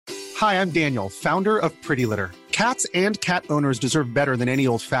Hi, I'm Daniel, founder of Pretty Litter. Cats and cat owners deserve better than any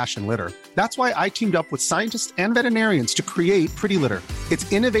old-fashioned litter. That's why I teamed up with scientists and veterinarians to create Pretty Litter.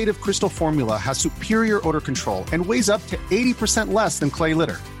 Its innovative crystal formula has superior odor control and weighs up to 80% less than clay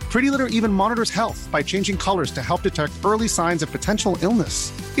litter. Pretty Litter even monitors health by changing colors to help detect early signs of potential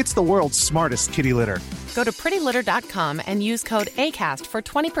illness. It's the world's smartest kitty litter. Go to prettylitter.com and use code ACAST for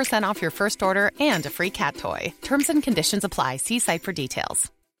 20% off your first order and a free cat toy. Terms and conditions apply. See site for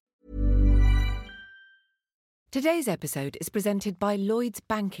details. Today's episode is presented by Lloyds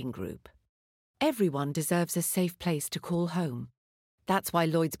Banking Group. Everyone deserves a safe place to call home. That's why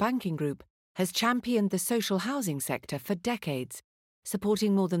Lloyds Banking Group has championed the social housing sector for decades,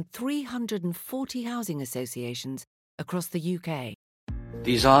 supporting more than 340 housing associations across the UK.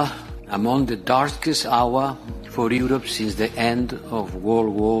 These are among the darkest hours for Europe since the end of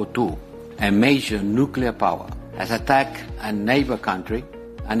World War II. A major nuclear power has attacked a neighbor country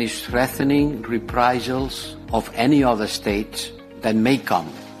and is threatening reprisals of any other state that may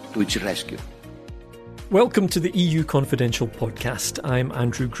come to its rescue. Welcome to the EU Confidential podcast. I'm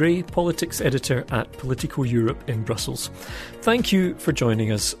Andrew Gray, politics editor at Politico Europe in Brussels. Thank you for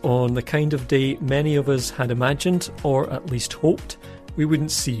joining us on the kind of day many of us had imagined, or at least hoped, we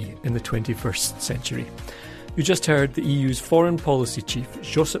wouldn't see in the 21st century. You just heard the EU's foreign policy chief,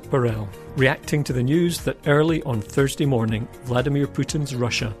 Josep Borrell, reacting to the news that early on Thursday morning, Vladimir Putin's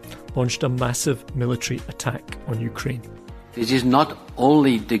Russia launched a massive military attack on Ukraine. This is not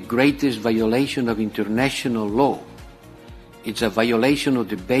only the greatest violation of international law, it's a violation of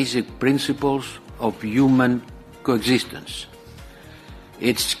the basic principles of human coexistence.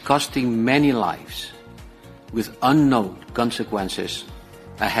 It's costing many lives, with unknown consequences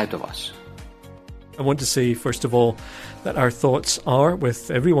ahead of us. I want to say, first of all, that our thoughts are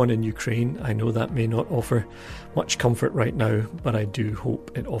with everyone in Ukraine. I know that may not offer much comfort right now, but I do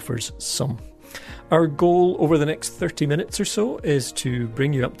hope it offers some. Our goal over the next 30 minutes or so is to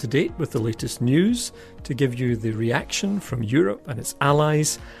bring you up to date with the latest news, to give you the reaction from Europe and its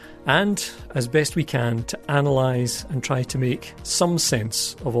allies, and, as best we can, to analyse and try to make some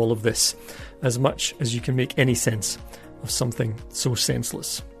sense of all of this, as much as you can make any sense of something so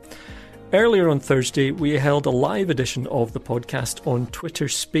senseless. Earlier on Thursday, we held a live edition of the podcast on Twitter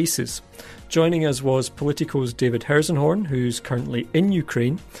Spaces. Joining us was Politico's David Herzenhorn, who's currently in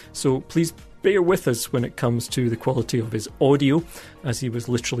Ukraine, so please bear with us when it comes to the quality of his audio, as he was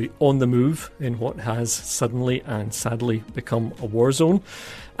literally on the move in what has suddenly and sadly become a war zone.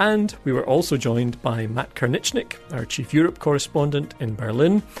 And we were also joined by Matt Karnichnik, our Chief Europe correspondent in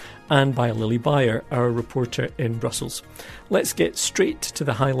Berlin, and by Lily Bayer, our reporter in Brussels. Let's get straight to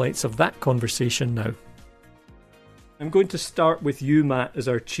the highlights of that conversation now. I'm going to start with you, Matt, as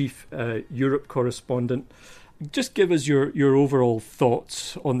our Chief Europe correspondent. Just give us your overall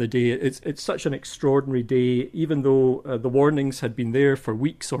thoughts on the day. It's such an extraordinary day, even though the warnings had been there for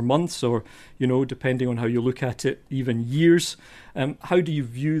weeks or months, or, depending on how you look at it, even years. How do you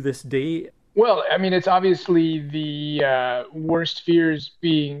view this day? Well, I mean, it's obviously the worst fears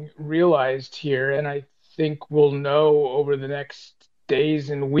being realized here. And I think we'll know over the next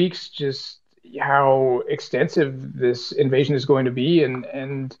days and weeks just how extensive this invasion is going to be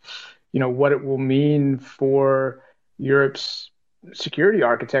and what it will mean for Europe's security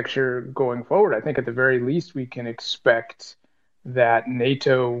architecture going forward. I think at the very least, we can expect that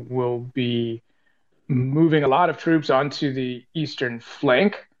NATO will be moving a lot of troops onto the eastern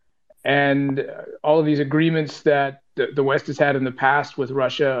flank. And all of these agreements that the West has had in the past with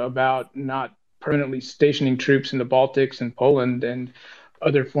Russia about not permanently stationing troops in the Baltics and Poland and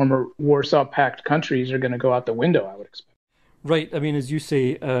other former Warsaw Pact countries are going to go out the window, I would expect. Right. I mean, as you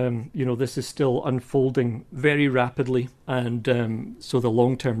say, this is still unfolding very rapidly. And so the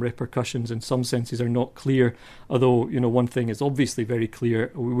long-term repercussions in some senses are not clear. Although, one thing is obviously very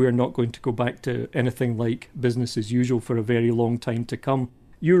clear. We're not going to go back to anything like business as usual for a very long time to come.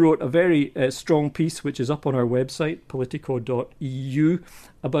 You wrote a very strong piece, which is up on our website, politico.eu,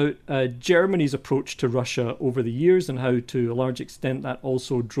 about Germany's approach to Russia over the years and how, to a large extent, that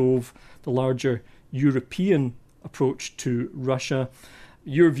also drove the larger European approach to Russia.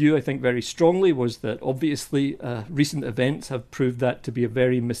 Your view, I think, very strongly was that obviously recent events have proved that to be a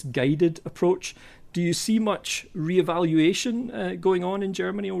very misguided approach. Do you see much reevaluation going on in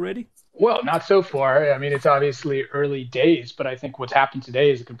Germany already? Well, not so far. I mean, it's obviously early days, but I think what's happened today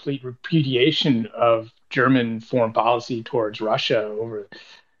is a complete repudiation of German foreign policy towards Russia over,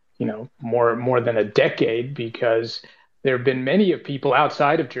 more than a decade, because there have been many of people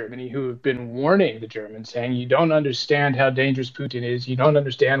outside of Germany who have been warning the Germans, saying, you don't understand how dangerous Putin is. You don't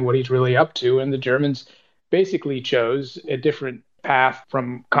understand what he's really up to. And the Germans basically chose a different path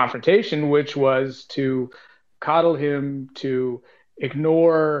from confrontation, which was to coddle him, to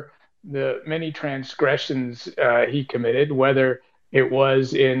ignore the many transgressions he committed, whether it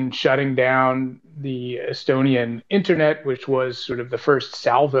was in shutting down the Estonian internet, which was sort of the first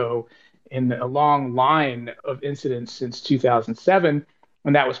salvo in a long line of incidents since 2007.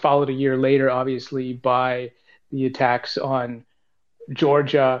 And that was followed a year later, obviously, by the attacks on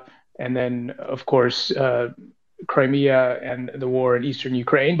Georgia, and then, of course, Crimea and the war in eastern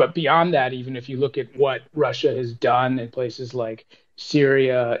Ukraine. But beyond that, even if you look at what Russia has done in places like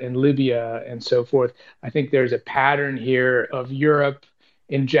Syria and Libya and so forth, I think there's a pattern here of Europe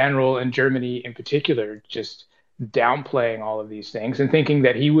in general and Germany in particular just downplaying all of these things and thinking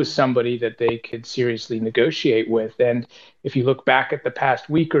that he was somebody that they could seriously negotiate with. And if you look back at the past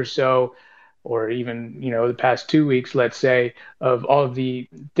week or so, or even, the past 2 weeks, let's say, of all of the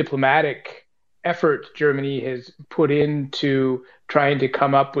diplomatic effort Germany has put into trying to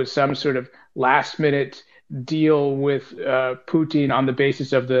come up with some sort of last-minute deal with Putin on the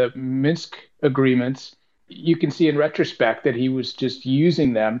basis of the Minsk agreements, you can see in retrospect that he was just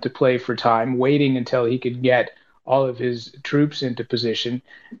using them to play for time, waiting until he could get all of his troops into position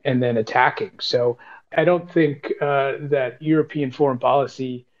and then attacking. So I don't think that European foreign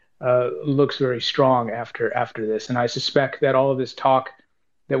policy looks very strong after this. And I suspect that all of this talk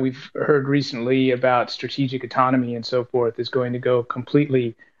that we've heard recently about strategic autonomy and so forth is going to go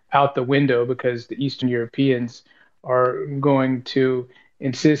completely out the window, because the Eastern Europeans are going to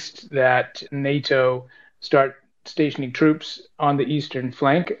insist that NATO start stationing troops on the eastern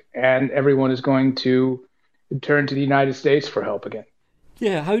flank, and everyone is going to turn to the United States for help again.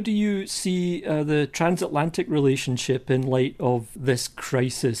 Yeah, how do you see the transatlantic relationship in light of this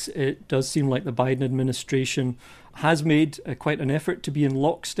crisis? It does seem like the Biden administration has made quite an effort to be in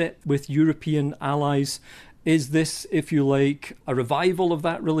lockstep with European allies. Is this, if you like, a revival of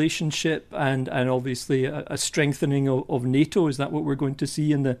that relationship and obviously a strengthening of NATO? Is that what we're going to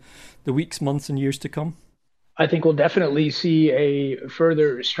see in the weeks, months and years to come? I think we'll definitely see a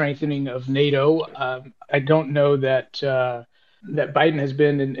further strengthening of NATO. I don't know that Biden has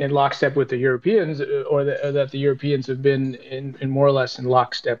been in lockstep with the Europeans, or that the Europeans have been in more or less in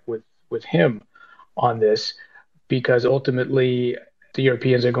lockstep with him on this, because ultimately the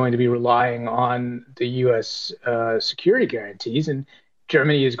Europeans are going to be relying on the U.S. Security guarantees, and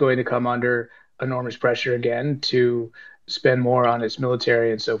Germany is going to come under enormous pressure again to spend more on its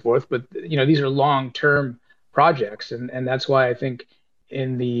military and so forth. But these are long-term projects, and that's why I think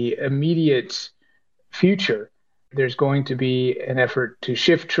in the immediate future there's going to be an effort to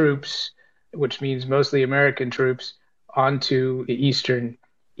shift troops, which means mostly American troops, onto the eastern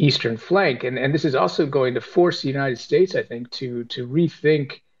flank. And this is also going to force the United States, I think, to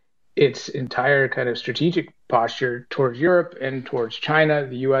rethink its entire kind of strategic posture towards Europe and towards China.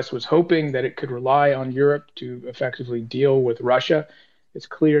 The U.S. was hoping that it could rely on Europe to effectively deal with Russia. It's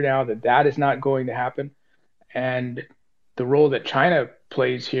clear now that that is not going to happen. And the role that China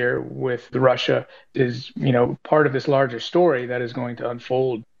plays here with Russia is, part of this larger story that is going to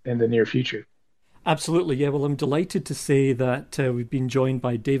unfold in the near future. Absolutely, yeah. Well, I'm delighted to say that we've been joined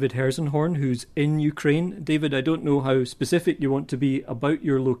by David Herzenhorn, who's in Ukraine. David, I don't know how specific you want to be about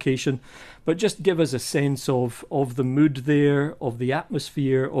your location, but just give us a sense of the mood there, of the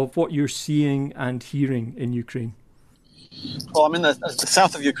atmosphere, of what you're seeing and hearing in Ukraine. Well, I'm in the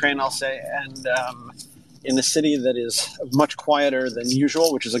south of Ukraine, I'll say, and in a city that is much quieter than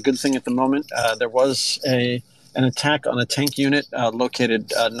usual, which is a good thing at the moment. There was an attack on a tank unit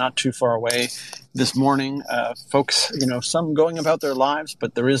located not too far away this morning. Folks, some going about their lives,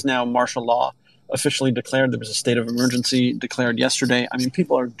 but there is now martial law officially declared. There was a state of emergency declared yesterday. I mean,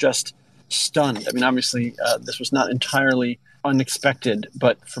 people are just stunned. I mean, obviously, this was not entirely unexpected,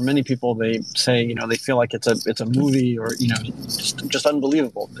 but for many people, they say, they feel like it's a movie, or just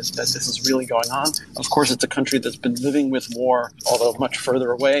unbelievable that this is really going on. Of course, it's a country that's been living with war, although much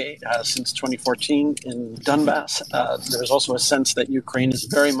further away, since 2014 in Donbass. There's also a sense that Ukraine is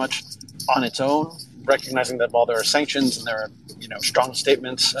very much on its own, recognizing that while there are sanctions and there are strong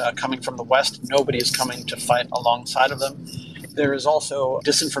statements coming from the West, nobody is coming to fight alongside of them. There is also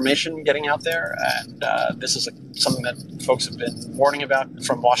disinformation getting out there, and this is something that folks have been warning about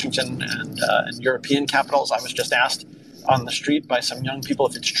from Washington and European capitals. I was just asked on the street by some young people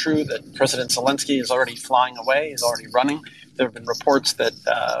if it's true that President Zelensky is already flying away, is already running. There have been reports that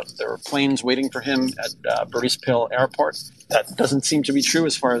there are planes waiting for him at Borispil Airport. That doesn't seem to be true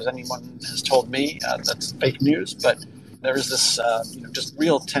as far as anyone has told me. That's fake news, but there is this just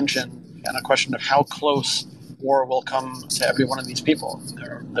real tension and a question of how close war will come to every one of these people.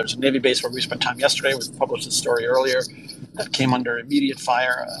 There's a Navy base where we spent time yesterday. We published a story earlier that came under immediate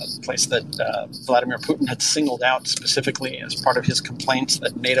fire, a place that Vladimir Putin had singled out specifically as part of his complaints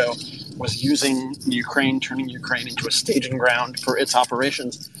that NATO was using Ukraine, turning Ukraine into a staging ground for its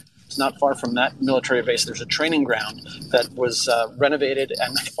operations. It's not far from that military base. There's a training ground that was renovated,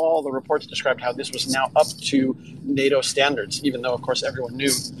 and all the reports described how this was now up to NATO standards, even though, of course, everyone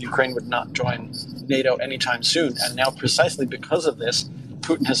knew Ukraine would not join NATO anytime soon. And now, precisely because of this,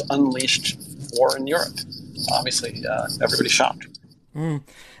 Putin has unleashed war in Europe. Obviously, everybody's shocked.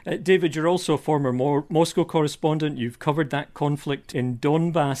 David, you're also a former Moscow correspondent. You've covered that conflict in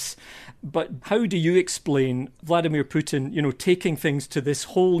Donbass. But how do you explain Vladimir Putin, taking things to this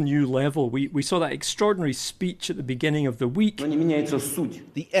whole new level? We saw that extraordinary speech at the beginning of the week.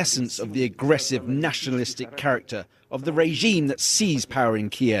 The essence of the aggressive nationalistic character of the regime that seized power in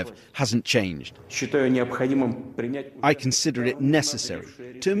Kiev hasn't changed. I consider it necessary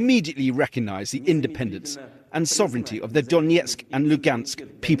to immediately recognise the independence and sovereignty of the Donetsk and Lugansk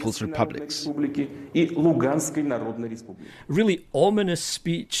People's Republics. Really ominous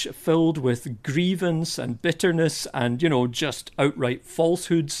speech filled with grievance and bitterness and, just outright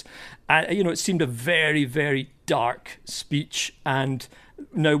falsehoods. It seemed a very, very dark speech, and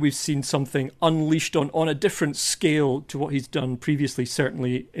now we've seen something unleashed on a different scale to what he's done previously,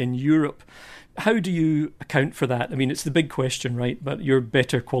 certainly in Europe. How do you account for that? I mean, it's the big question, right? But you're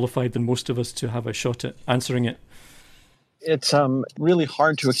better qualified than most of us to have a shot at answering it. It's really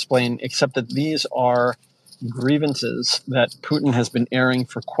hard to explain, except that these are grievances that Putin has been airing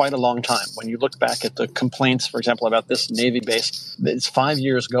for quite a long time. When you look back at the complaints, for example, about this Navy base, it's 5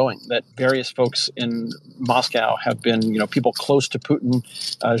 years going that various folks in Moscow have been, people close to Putin.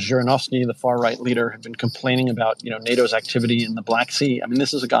 Zhirinovsky, the far-right leader, have been complaining about, NATO's activity in the Black Sea. I mean,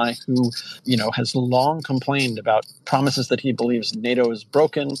 this is a guy who, has long complained about promises that he believes NATO is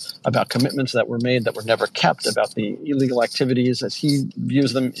broken, about commitments that were made that were never kept, about the illegal activities as he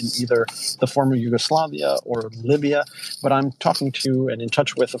views them in either the former Yugoslavia or Libya. But I'm talking to and in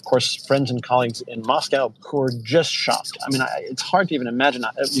touch with, of course, friends and colleagues in Moscow who are just shocked. I mean, it's hard to even imagine,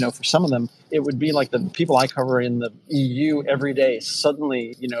 for some of them, it would be like the people I cover in the EU every day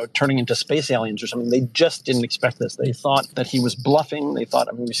suddenly, turning into space aliens or something. They just didn't expect this. They thought that he was bluffing. They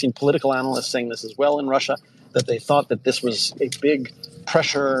thought, we've seen political analysts saying this as well in Russia, that they thought that this was a big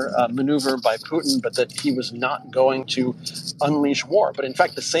pressure maneuver by Putin, but that he was not going to unleash war. But in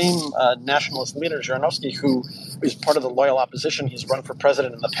fact, the same nationalist leader, Zhirinovsky, who is part of the loyal opposition, he's run for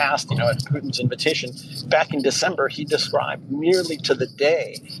president in the past, at Putin's invitation, back in December, he described nearly to the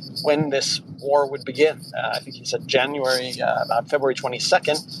day when this war would begin. I think he said February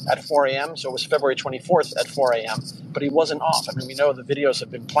 22nd at 4 a.m., so it was February 24th at 4 a.m., but he wasn't off. I mean, we know the videos have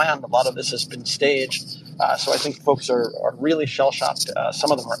been planned. A lot of this has been staged. So I think folks are really shell-shocked.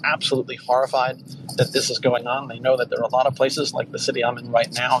 Some of them are absolutely horrified that this is going on. They know that there are a lot of places, like the city I'm in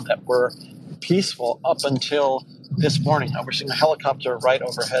right now, that were peaceful up until this morning. We're seeing a helicopter right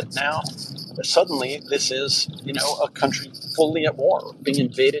overhead now. But suddenly, this is, a country fully at war, being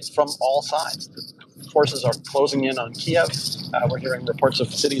invaded from all sides. Forces are closing in on Kiev. We're hearing reports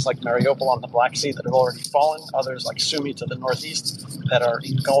of cities like Mariupol on the Black Sea that have already fallen, others like Sumy to the northeast that are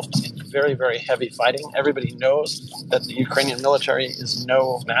engulfed in very, very heavy fighting. Everybody knows that the Ukrainian military is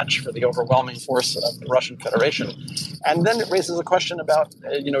no match for the overwhelming force of the Russian Federation. And then it raises a question about,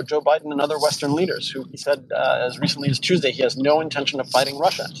 Joe Biden and other Western leaders who he said as recently as Tuesday he has no intention of fighting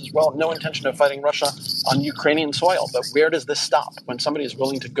Russia. He says, well, no intention of fighting Russia on Ukrainian soil. But where does this stop? When somebody is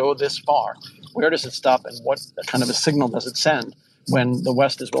willing to go this far, where does it stop, and what kind of a signal does it send when the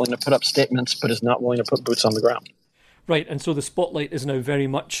West is willing to put up statements but is not willing to put boots on the ground? Right, and so the spotlight is now very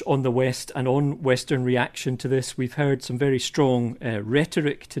much on the West and on Western reaction to this. We've heard some very strong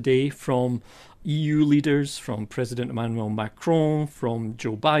rhetoric today from EU leaders, from President Emmanuel Macron, from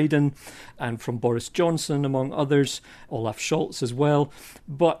Joe Biden, and from Boris Johnson, among others, Olaf Scholz as well.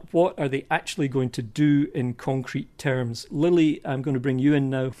 But what are they actually going to do in concrete terms? Lily, I'm going to bring you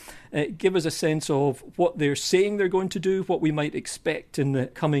in now. Give us a sense of what they're saying they're going to do, what we might expect in the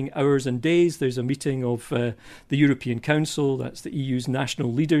coming hours and days. There's a meeting of the European Council, that's the EU's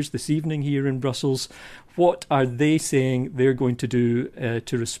national leaders, this evening here in Brussels. What are they saying they're going to do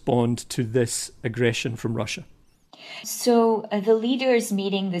to respond to this aggression from Russia? So the leaders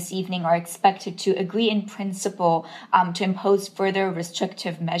meeting this evening are expected to agree in principle to impose further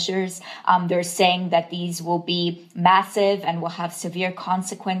restrictive measures. They're saying that these will be massive and will have severe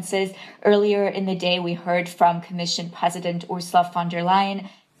consequences. Earlier in the day, we heard from Commission President Ursula von der Leyen.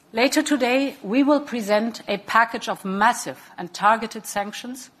 Later today, we will present a package of massive and targeted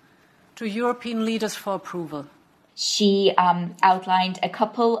sanctions to European leaders for approval. She outlined a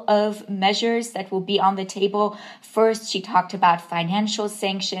couple of measures that will be on the table. First, she talked about financial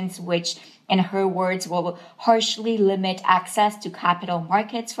sanctions, which, in her words, will harshly limit access to capital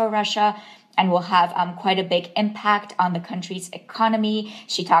markets for Russia and will have quite a big impact on the country's economy.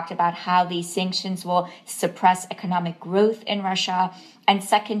 She talked about how these sanctions will suppress economic growth in Russia. And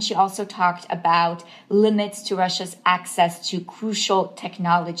second, she also talked about limits to Russia's access to crucial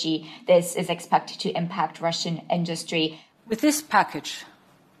technology. This is expected to impact Russian industry. With this package,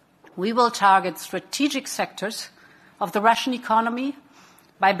 we will target strategic sectors of the Russian economy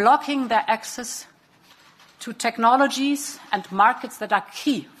by blocking their access to technologies and markets that are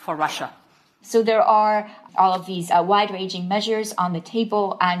key for Russia. So there are all of these wide-ranging measures on the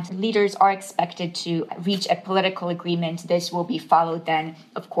table, and leaders are expected to reach a political agreement. This will be followed then,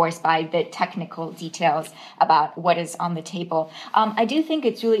 of course, by the technical details about what is on the table. I do think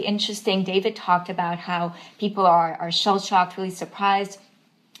it's really interesting. David talked about how people are shell-shocked, really surprised.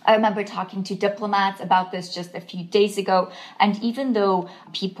 I remember talking to diplomats about this just a few days ago. And even though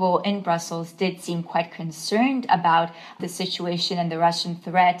people in Brussels did seem quite concerned about the situation and the Russian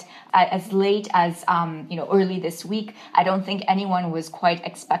threat, as late as early this week, I don't think anyone was quite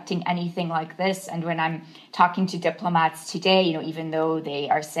expecting anything like this. And when I'm talking to diplomats today, even though they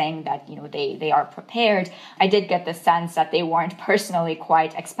are saying that, they are prepared, I did get the sense that they weren't personally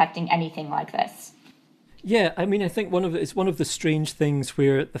quite expecting anything like this. Yeah, I mean, I think it's one of the strange things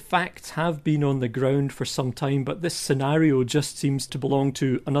where the facts have been on the ground for some time, but this scenario just seems to belong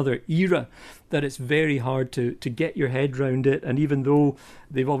to another era, that it's very hard to get your head around it. And even though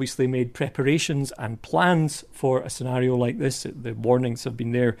they've obviously made preparations and plans for a scenario like this, the warnings have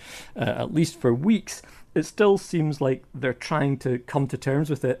been there at least for weeks, it still seems like they're trying to come to terms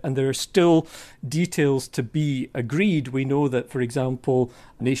with it, and there are still details to be agreed. We know that, for example,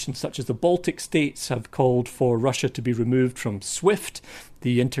 nations such as the Baltic states have called for Russia to be removed from SWIFT,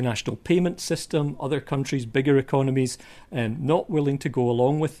 the international payment system. Other countries, bigger economies, not willing to go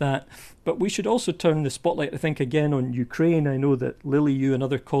along with that. But we should also turn the spotlight, I think, again on Ukraine. I know that Lily, you and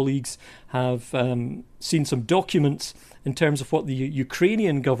other colleagues have seen some documents in terms of what the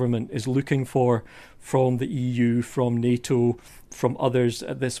Ukrainian government is looking for from the EU, from NATO, from others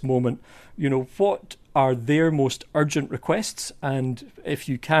at this moment. What are their most urgent requests? And if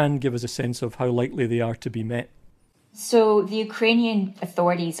you can, give us a sense of how likely they are to be met. So the Ukrainian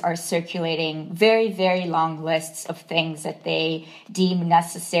authorities are circulating very, very long lists of things that they deem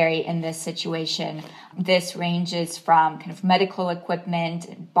necessary in this situation. This ranges from kind of medical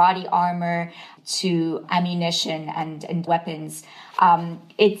equipment, body armor, to ammunition and weapons.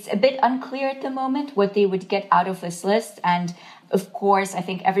 It's a bit unclear at the moment what they would get out of this list. And of course, I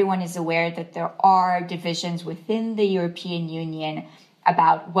think everyone is aware that there are divisions within the European Union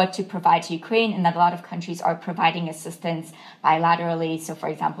about what to provide to Ukraine, and that a lot of countries are providing assistance bilaterally. So, for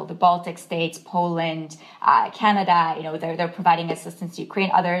example, the Baltic states, Poland, Canada, they're providing assistance to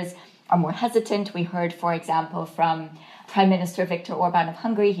Ukraine. Others are more hesitant. We heard, for example, from Prime Minister Viktor Orban of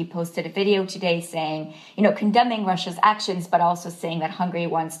Hungary. He posted a video today saying, condemning Russia's actions, but also saying that Hungary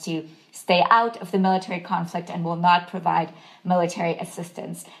wants to stay out of the military conflict and will not provide military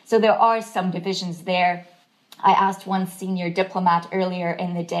assistance. So there are some divisions there. I asked one senior diplomat earlier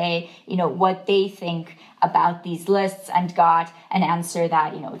in the day, what they think about these lists, and got an answer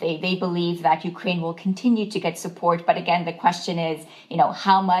that, they believe that Ukraine will continue to get support. But again, the question is,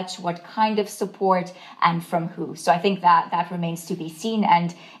 how much, what kind of support, and from who? So I think that remains to be seen.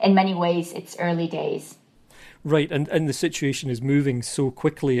 And in many ways, it's early days. Right, and the situation is moving so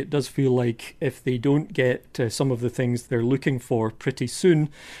quickly, it does feel like if they don't get some of the things they're looking for pretty soon,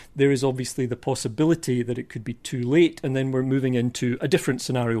 there is obviously the possibility that it could be too late, and then we're moving into a different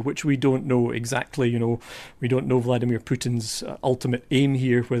scenario, which we don't know exactly. We don't know Vladimir Putin's ultimate aim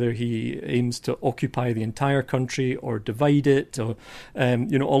here, whether he aims to occupy the entire country or divide it, or,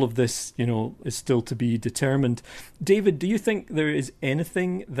 all of this, is still to be determined. David, do you think there is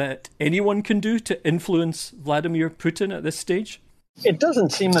anything that anyone can do to influence Vladimir Putin at this stage? It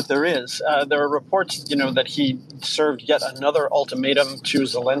doesn't seem that there is. There are reports, that he served yet another ultimatum to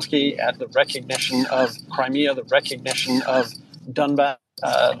Zelensky at the recognition of Crimea, the recognition of Donbass,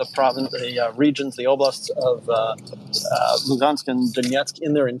 the province, the regions, the oblasts of Lugansk and Donetsk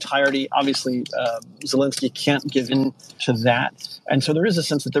in their entirety. Obviously, Zelensky can't give in to that. And so there is a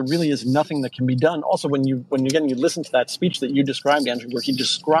sense that there really is nothing that can be done. Also, when you listen to that speech that you described, Andrew, where he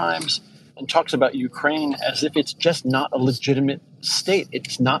describes and talks about Ukraine as if it's just not a legitimate state.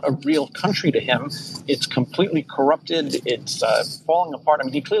 It's not a real country to him. It's completely corrupted. It's falling apart. I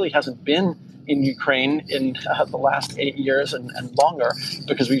mean, he clearly hasn't been in Ukraine in the last 8 years and longer,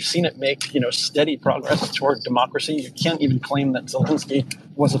 because we've seen it make, steady progress toward democracy. You can't even claim that Zelensky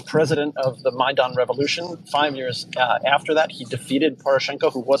was a president of the Maidan revolution. 5 years after that, he defeated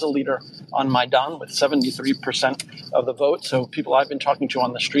Poroshenko, who was a leader on Maidan with 73% of the vote. So people I've been talking to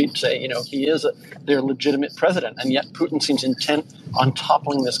on the street say, he is their legitimate president. And yet Putin seems intent on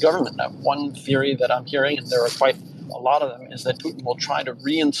toppling this government. Now, one theory that I'm hearing, and there are quite a lot of them, is that Putin will try to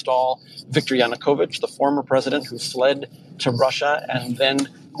reinstall Viktor Yanukovych, the former president who fled to Russia, and then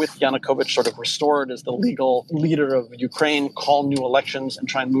with Yanukovych sort of restored as the legal leader of Ukraine, call new elections and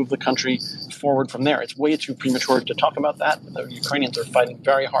try and move the country forward from there. It's way too premature to talk about that. The Ukrainians are fighting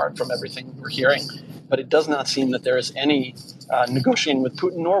very hard from everything we're hearing, but it does not seem that there is any negotiating with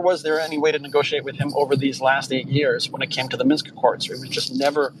Putin, nor was there any way to negotiate with him over these last 8 years when it came to the Minsk Accords. He was just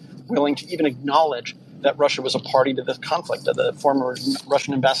never willing to even acknowledge that Russia was a party to this conflict. The former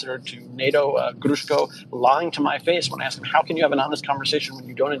Russian ambassador to NATO, Grushko, lying to my face when I asked him, how can you have an honest conversation when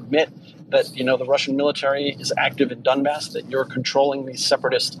you don't admit that, the Russian military is active in Donbass, that you're controlling these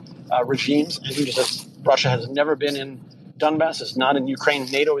separatist regimes? And he says, Russia has never been in Donbass, is not in Ukraine.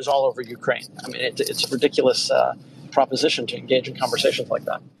 NATO is all over Ukraine. I mean, it's a ridiculous proposition to engage in conversations like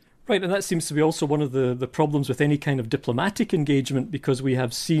that. Right, and that seems to be also one of the problems with any kind of diplomatic engagement, because we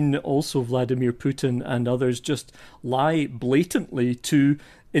have seen also Vladimir Putin and others just lie blatantly to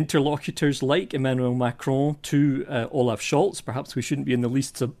interlocutors like Emmanuel Macron, to Olaf Scholz. Perhaps we shouldn't be in the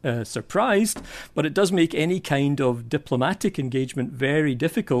least surprised, but it does make any kind of diplomatic engagement very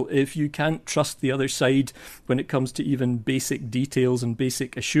difficult if you can't trust the other side when it comes to even basic details and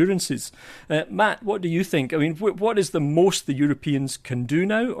basic assurances. Matt, what do you think? I mean, what is the most the Europeans can do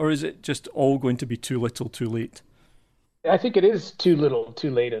now, or is it just all going to be too little, too late? I think it is too little,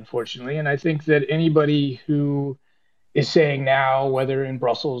 too late, unfortunately. And I think that anybody who is saying now, whether in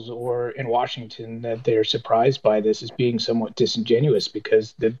Brussels or in Washington, that they're surprised by this is being somewhat disingenuous,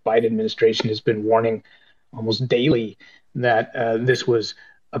 because the Biden administration has been warning almost daily that this was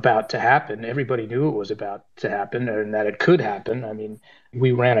about to happen. Everybody knew it was about to happen and that it could happen. I mean,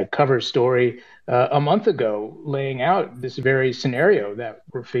 we ran a cover story a month ago laying out this very scenario that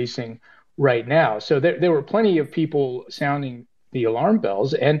we're facing right now. So there were plenty of people sounding the alarm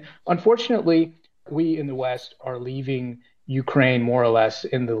bells. And unfortunately, we in the West are leaving Ukraine more or less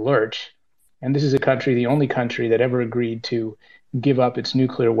in the lurch. And this is a country, the only country that ever agreed to give up its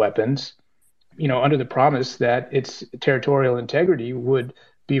nuclear weapons, under the promise that its territorial integrity would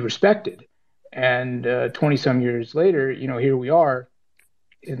be respected. And 20 some years later, here we are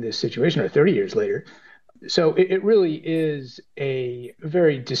in this situation, or 30 years later. So it really is a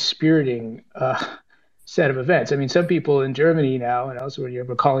very dispiriting set of events. I mean, some people in Germany now and elsewhere in Europe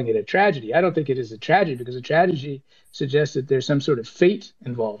are calling it a tragedy. I don't think it is a tragedy, because a tragedy suggests that there's some sort of fate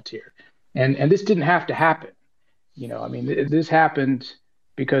involved here. And this didn't have to happen. This happened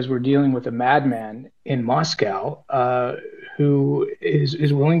because we're dealing with a madman in Moscow who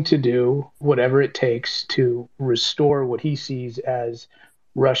is willing to do whatever it takes to restore what he sees as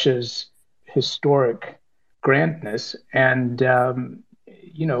Russia's historic grandness. And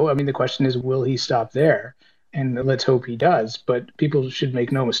the question is, will he stop there? And let's hope he does. But people should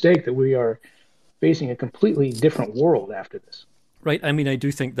make no mistake that we are facing a completely different world after this. Right. I mean, I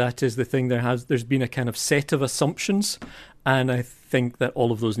do think that is the thing. There's been a kind of set of assumptions, and I think that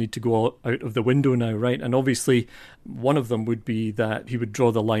all of those need to go out of the window now, right? And obviously, one of them would be that he would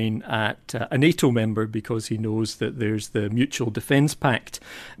draw the line at a NATO member, because he knows that there's the Mutual Defence Pact.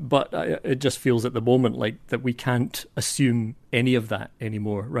 But it just feels at the moment like that we can't assume any of that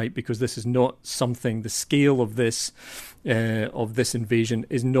anymore, right? Because this is not something, the scale of this invasion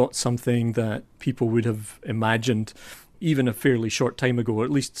is not something that people would have imagined even a fairly short time ago, or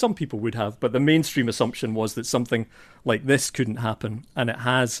at least some people would have. But the mainstream assumption was that something like this couldn't happen, and it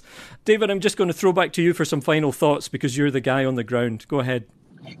has. David, I'm just going to throw back to you for some final thoughts, because you're the guy on the ground. Go ahead.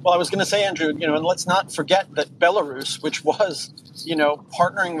 Well, I was going to say, Andrew, and let's not forget that Belarus, which was,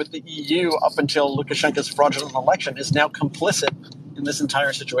 partnering with the EU up until Lukashenko's fraudulent election, is now complicit in this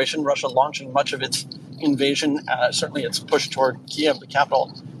entire situation. Russia launching much of its invasion, certainly its push toward Kiev, the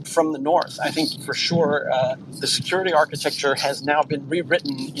capital, from the north. I think for sure the security architecture has now been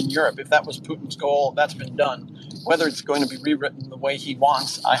rewritten in Europe. If that was Putin's goal, that's been done. Whether it's going to be rewritten the way he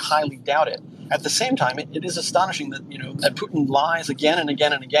wants, I highly doubt it. At the same time, it is astonishing that that Putin lies again and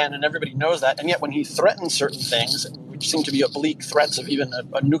again and again, and everybody knows that. And yet, when he threatens certain things, we seem to be oblique threats of even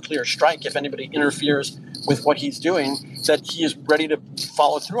a nuclear strike if anybody interferes with what he's doing, that he is ready to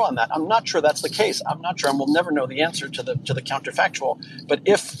follow through on that. I'm not sure that's the case. I'm not sure, and we'll never know the answer to the counterfactual. But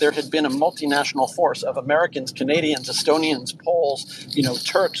if there had been a multinational force of Americans, Canadians, Estonians, Poles,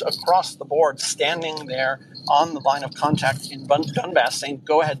 Turks across the board standing there on the line of contact in Donbass saying,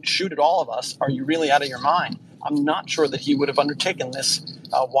 go ahead, shoot at all of us, are you really out of your mind? I'm not sure that he would have undertaken this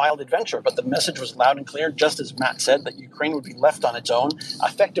wild adventure, but the message was loud and clear, just as Matt said, that Ukraine would be left on its own,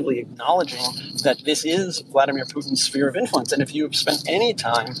 effectively acknowledging that this is Vladimir Putin's sphere of influence. And if you have spent any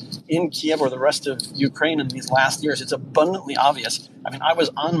time in Kiev or the rest of Ukraine in these last years, it's abundantly obvious. I mean, I was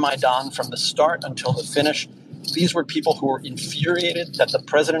on Maidan from the start until the finish. These were people who were infuriated that the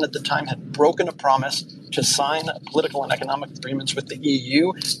president at the time had broken a promise to sign political and economic agreements with the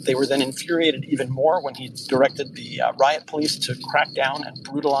EU. They were then infuriated even more when he directed the riot police to crack down and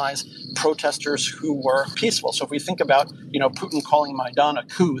brutalize protesters who were peaceful. So if we think about, Putin calling Maidan a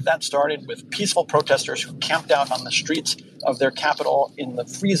coup, that started with peaceful protesters who camped out on the streets of their capital in the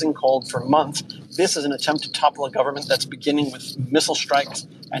freezing cold for months. This is an attempt to topple a government that's beginning with missile strikes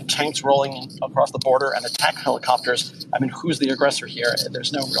and tanks rolling across the border and attack helicopters. I mean, who's the aggressor here?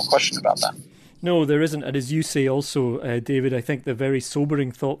 There's no real question about that. No, there isn't. And as you say also, David, I think the very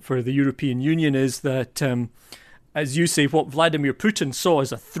sobering thought for the European Union is that, as you say, what Vladimir Putin saw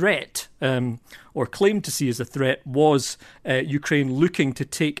as a threat, or claimed to see as a threat, was Ukraine looking to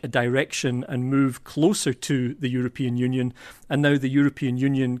take a direction and move closer to the European Union. And now the European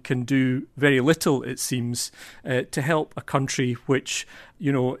Union can do very little, it seems, to help a country which,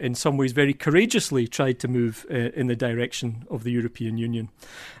 in some ways very courageously tried to move in the direction of the European Union.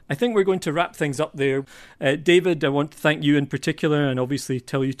 I think we're going to wrap things up there. David, I want to thank you in particular and obviously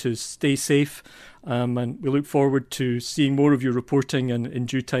tell you to stay safe. And we look forward to seeing more of your reporting and in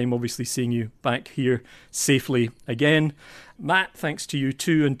due time, obviously seeing you back here safely again. Matt, thanks to you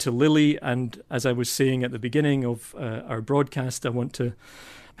too, and to Lily. And as I was saying at the beginning of our broadcast, I want to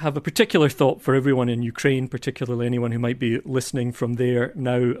have a particular thought for everyone in Ukraine, particularly anyone who might be listening from there.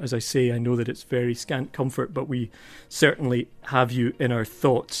 Now, as I say, I know that it's very scant comfort, but we certainly have you in our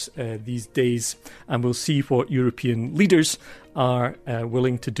thoughts these days, and we'll see what European leaders are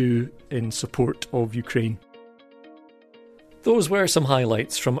willing to do in support of Ukraine. Those were some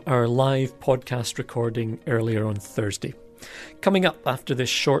highlights from our live podcast recording earlier on Thursday. Coming up after this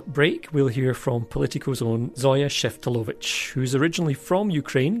short break, we'll hear from Politico's own Zoya Sheftalovich, who's originally from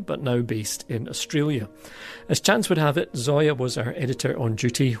Ukraine but now based in Australia. As chance would have it, Zoya was our editor on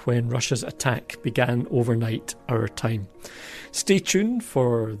duty when Russia's attack began overnight our time. Stay tuned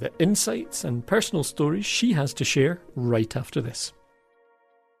for the insights and personal stories she has to share right after this.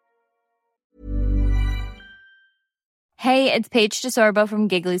 Hey, it's Paige DeSorbo from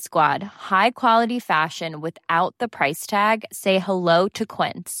Giggly Squad. High quality fashion without the price tag. Say hello to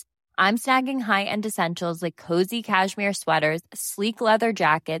Quince. I'm snagging high-end essentials like cozy cashmere sweaters, sleek leather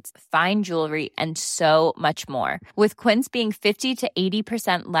jackets, fine jewelry, and so much more. With Quince being 50 to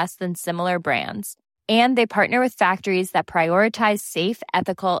 80% less than similar brands. And they partner with factories that prioritize safe,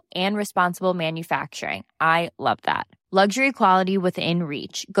 ethical, and responsible manufacturing. I love that. Luxury quality within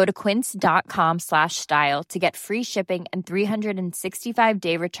reach. Go to quince.com/style to get free shipping and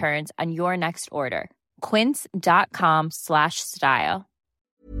 365-day returns on your next order. Quince.com/style.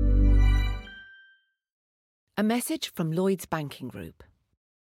 A message from Lloyds Banking Group.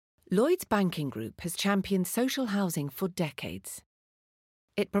 Lloyds Banking Group has championed social housing for decades.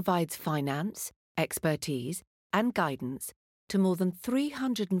 It provides finance, expertise, and guidance to more than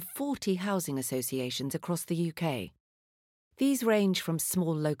 340 housing associations across the UK. These range from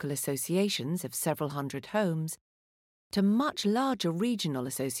small local associations of several hundred homes to much larger regional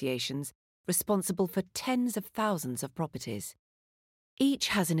associations responsible for tens of thousands of properties. Each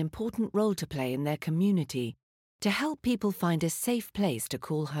has an important role to play in their community to help people find a safe place to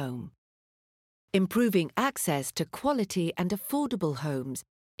call home. Improving access to quality and affordable homes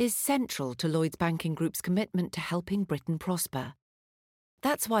is central to Lloyds Banking Group's commitment to helping Britain prosper.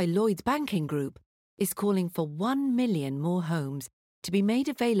 That's why Lloyds Banking Group is calling for 1 million more homes to be made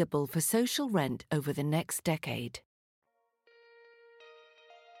available for social rent over the next decade.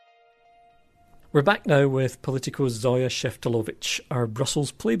 We're back now with Politico's Zoya Sheftalovich, our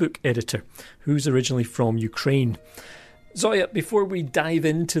Brussels Playbook editor, who's originally from Ukraine. Zoya, before we dive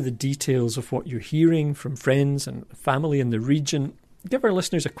into the details of what you're hearing from friends and family in the region, give our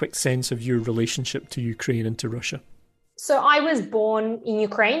listeners a quick sense of your relationship to Ukraine and to Russia. So I was born in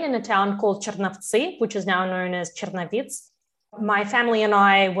Ukraine in a town called Chernovtsi, which is now known as Chernovets. My family and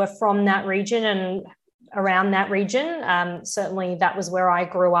I were from that region and around that region. Certainly that was where I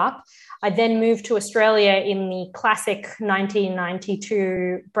grew up. I then moved to Australia in the classic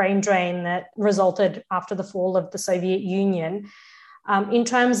 1992 brain drain that resulted after the fall of the Soviet Union. In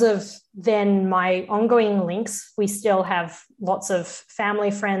terms of then my ongoing links, we still have lots of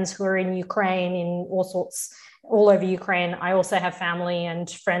family friends who are in Ukraine, in all over Ukraine. I also have family and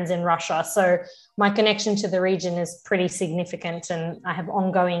friends in Russia. So my connection to the region is pretty significant, and I have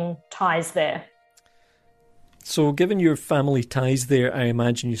ongoing ties there. So given your family ties there, I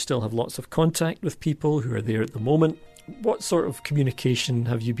imagine you still have lots of contact with people who are there at the moment. What sort of communication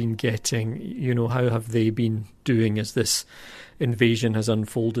have you been getting? You know, how have they been doing as this invasion has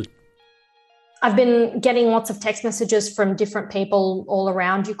unfolded? I've been getting lots of text messages from different people all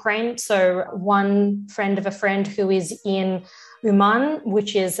around Ukraine. So one friend of a friend who is in Uman,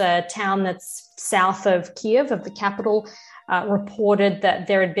 which is a town that's south of Kiev, of the capital, reported that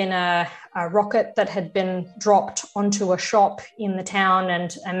there had been a rocket that had been dropped onto a shop in the town,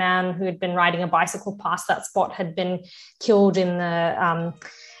 and a man who had been riding a bicycle past that spot had been killed in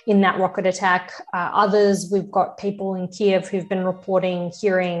that rocket attack. Others, we've got people in Kiev who've been reporting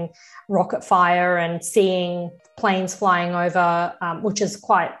hearing rocket fire and seeing planes flying over, which is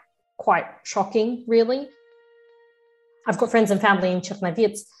quite shocking, really. I've got friends and family in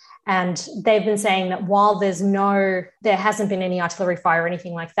Chernivtsi, and they've been saying that while there hasn't been any artillery fire or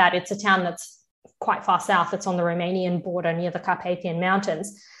anything like that, it's a town that's quite far south. It's on the Romanian border near the Carpathian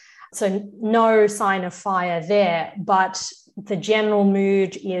Mountains. So no sign of fire there, but the general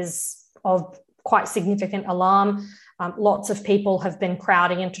mood is of quite significant alarm. Lots of people have been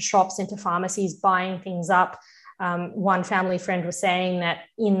crowding into shops, into pharmacies, buying things up. One family friend was saying that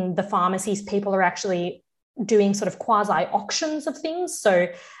in the pharmacies, people are actually doing sort of quasi-auctions of things. So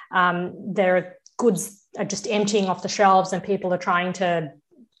their goods are just emptying off the shelves, and people are trying to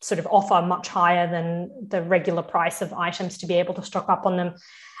sort of offer much higher than the regular price of items to be able to stock up on them.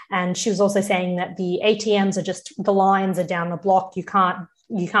 And she was also saying that the ATMs are just, the lines are down the block. You can't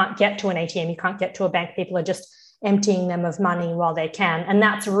get to an ATM. You can't get to a bank. People are just emptying them of money while they can. And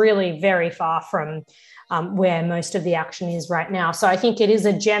that's really very far from where most of the action is right now. So I think it is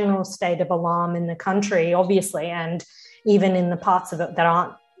a general state of alarm in the country, obviously, and even in the parts of it that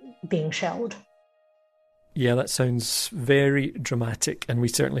aren't being shelled. Yeah, that sounds very dramatic, and we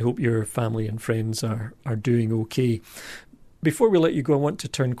certainly hope your family and friends are doing okay. Before we let you go, I want to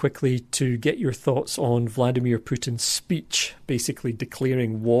turn quickly to get your thoughts on Vladimir Putin's speech, basically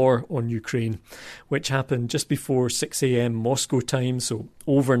declaring war on Ukraine, which happened just before 6 a.m. Moscow time, so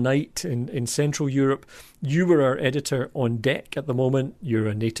overnight in Central Europe. You were our editor on deck at the moment. You're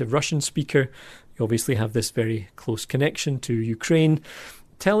a native Russian speaker. You obviously have this very close connection to Ukraine.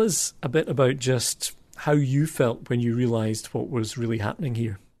 Tell us a bit about just how you felt when you realised what was really happening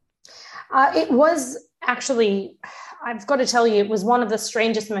here. It was actually, I've got to tell you, it was one of the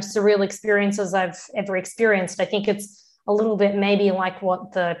strangest, most surreal experiences I've ever experienced. I think it's a little bit maybe like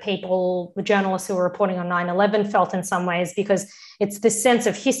what the journalists who were reporting on 9/11 felt in some ways, because it's this sense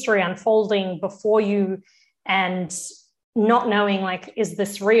of history unfolding before you and not knowing, like, is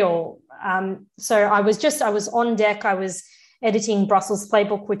this real? So I was on deck. I was editing Brussels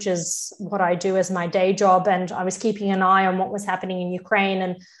Playbook, which is what I do as my day job. And I was keeping an eye on what was happening in Ukraine.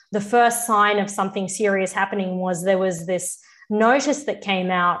 And the first sign of something serious happening was there was this notice that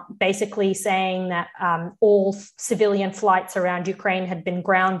came out basically saying that all civilian flights around Ukraine had been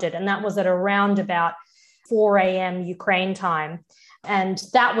grounded. And that was at around about 4 a.m. Ukraine time. And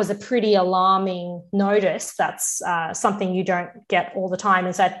that was a pretty alarming notice. That's something you don't get all the time.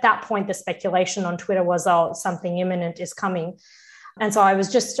 And so at that point, the speculation on Twitter was, oh, something imminent is coming. And so I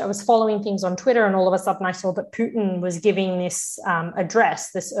was following things on Twitter, and all of a sudden I saw that Putin was giving this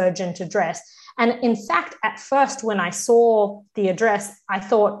this urgent address. And in fact, at first, when I saw the address, I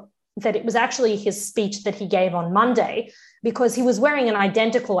thought that it was actually his speech that he gave on Monday, because he was wearing an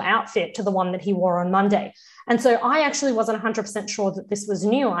identical outfit to the one that he wore on Monday. And so I actually wasn't 100% sure that this was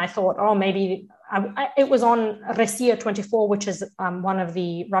new. I thought, oh, maybe it was on Rossiya 24, which is one of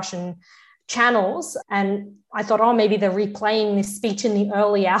the Russian channels. And I thought, oh, maybe they're replaying this speech in the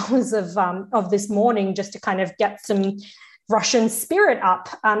early hours of this morning just to kind of get some Russian spirit up.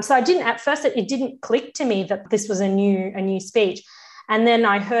 So I didn't, at first, it didn't click to me that this was a new speech. And then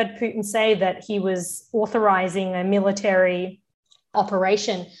I heard Putin say that he was authorizing a military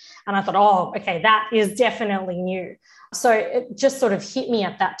operation. And I thought, oh, okay, that is definitely new. So it just sort of hit me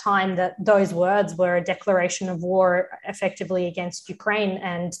at that time that those words were a declaration of war effectively against Ukraine,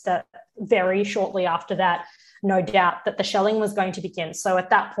 and that very shortly after that, no doubt that the shelling was going to begin. So at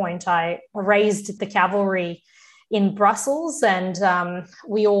that point, I raised the cavalry in Brussels, and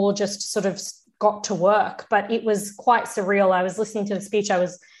we all just sort of got to work. But it was quite surreal. I was listening to the speech. I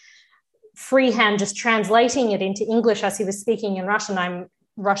was freehand just translating it into English as he was speaking in Russian.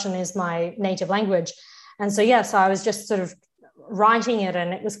 Russian is my native language. And so I was just sort of writing it,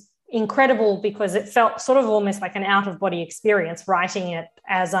 and it was incredible because it felt sort of almost like an out-of-body experience, writing it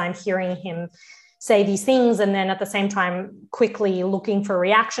as I'm hearing him say these things, and then at the same time quickly looking for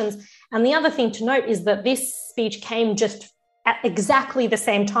reactions. And the other thing to note is that this speech came just at exactly the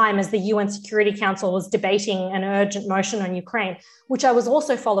same time as the UN Security Council was debating an urgent motion on Ukraine, which I was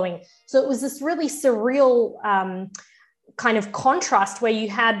also following. So it was this really surreal kind of contrast where you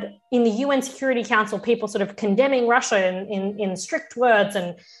had in the UN Security Council people sort of condemning Russia in strict words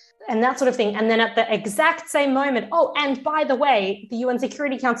and that sort of thing. And then at the exact same moment, and by the way, the UN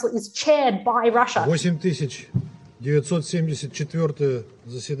Security Council is chaired by Russia. 8974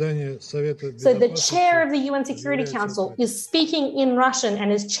 заседание Совета Безопасности. So the chair of the UN Security Council is speaking in Russian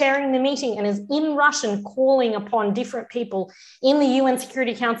and is chairing the meeting and is in Russian calling upon different people in the UN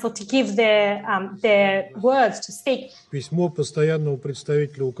Security Council to give their words, to speak. Письмо постоянного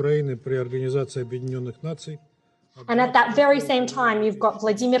представителя Украины при Организации Объединенных Наций. And at that very same time, you've got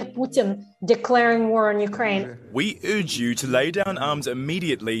Vladimir Putin declaring war on Ukraine. We urge you to lay down arms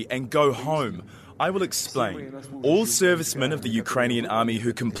immediately and go home. I will explain. All servicemen of the Ukrainian army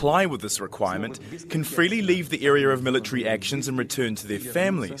who comply with this requirement can freely leave the area of military actions and return to their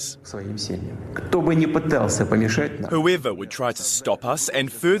families. Whoever would try to stop us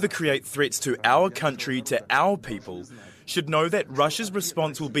and further create threats to our country, to our people, should know that Russia's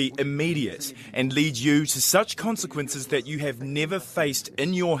response will be immediate and lead you to such consequences that you have never faced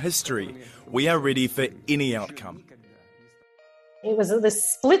in your history. We are ready for any outcome. It was this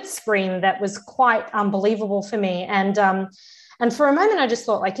split screen that was quite unbelievable for me. And for a moment, I just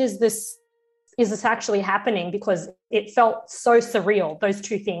thought, like, is this actually happening? Because it felt so surreal, those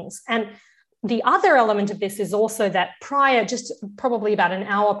two things. And the other element of this is also that prior, just probably about an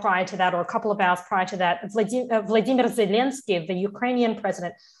hour prior to that, or a couple of hours prior to that, Vladimir Zelensky, the Ukrainian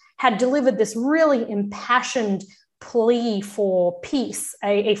president, had delivered this really impassioned plea for peace,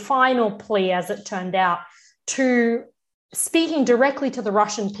 a final plea, as it turned out, to speaking directly to the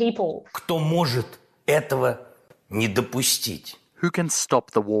Russian people. Кто может этого не допустить? Who can stop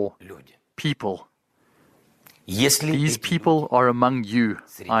the war? People. These people are among you,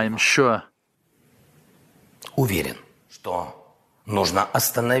 I am sure. Уверен, что нужно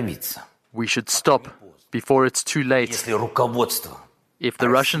остановиться. We should stop before it's too late. Если руководство If the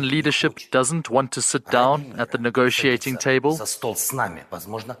Russian leadership doesn't want to sit down at the negotiating table, за стол с нами,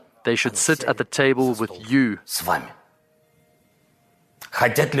 возможно, they should sit at the table with you. С вами.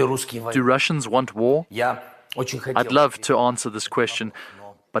 Хотят ли русские войны? Do Russians want war? Я очень хотел. I'd love to answer this question,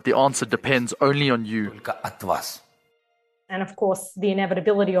 but the answer depends only on you. Только от вас. And of course, the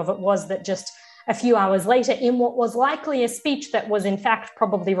inevitability of it was that just a few hours later, in what was likely a speech that was in fact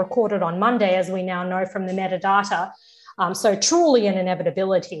probably recorded on Monday, as we now know from the metadata, so truly an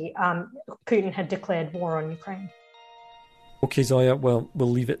inevitability, Putin had declared war on Ukraine. Okay, Zoya, well, we'll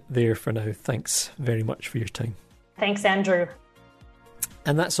leave it there for now. Thanks very much for your time. Thanks, Andrew.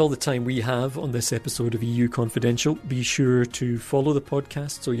 And that's all the time we have on this episode of EU Confidential. Be sure to follow the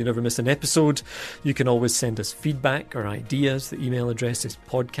podcast so you never miss an episode. You can always send us feedback or ideas. The email address is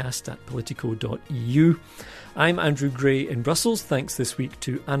podcast@politico.eu. I'm Andrew Gray in Brussels. Thanks this week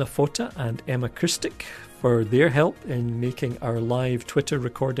to Anna Fota and Emma Christic for their help in making our live Twitter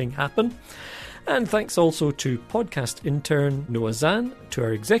recording happen. And thanks also to podcast intern Noah Zan, to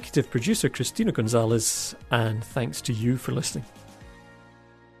our executive producer Christina Gonzalez, and thanks to you for listening.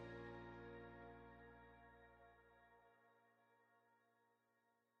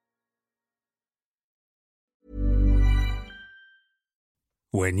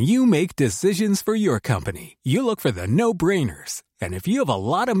 When you make decisions for your company, you look for the no-brainers. And if you have a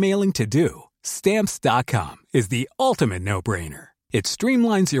lot of mailing to do, Stamps.com is the ultimate no-brainer. It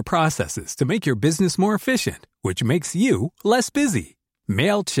streamlines your processes to make your business more efficient, which makes you less busy.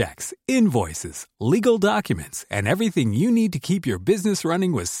 Mail checks, invoices, legal documents, and everything you need to keep your business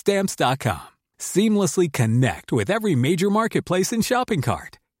running with Stamps.com. Seamlessly connect with every major marketplace and shopping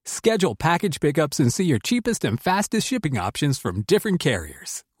cart. Schedule package pickups and see your cheapest and fastest shipping options from different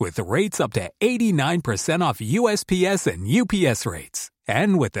carriers, with rates up to 89% off USPS and UPS rates.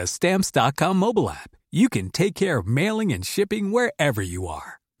 And with the Stamps.com mobile app, you can take care of mailing and shipping wherever you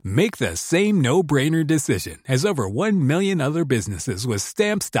are. Make the same no-brainer decision as over 1 million other businesses with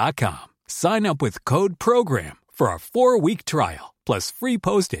Stamps.com. Sign up with code PROGRAM for a 4-week trial, plus free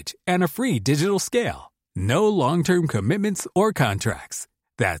postage and a free digital scale. No long-term commitments or contracts.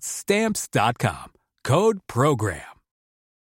 That's Stamps.com. Code PROGRAM.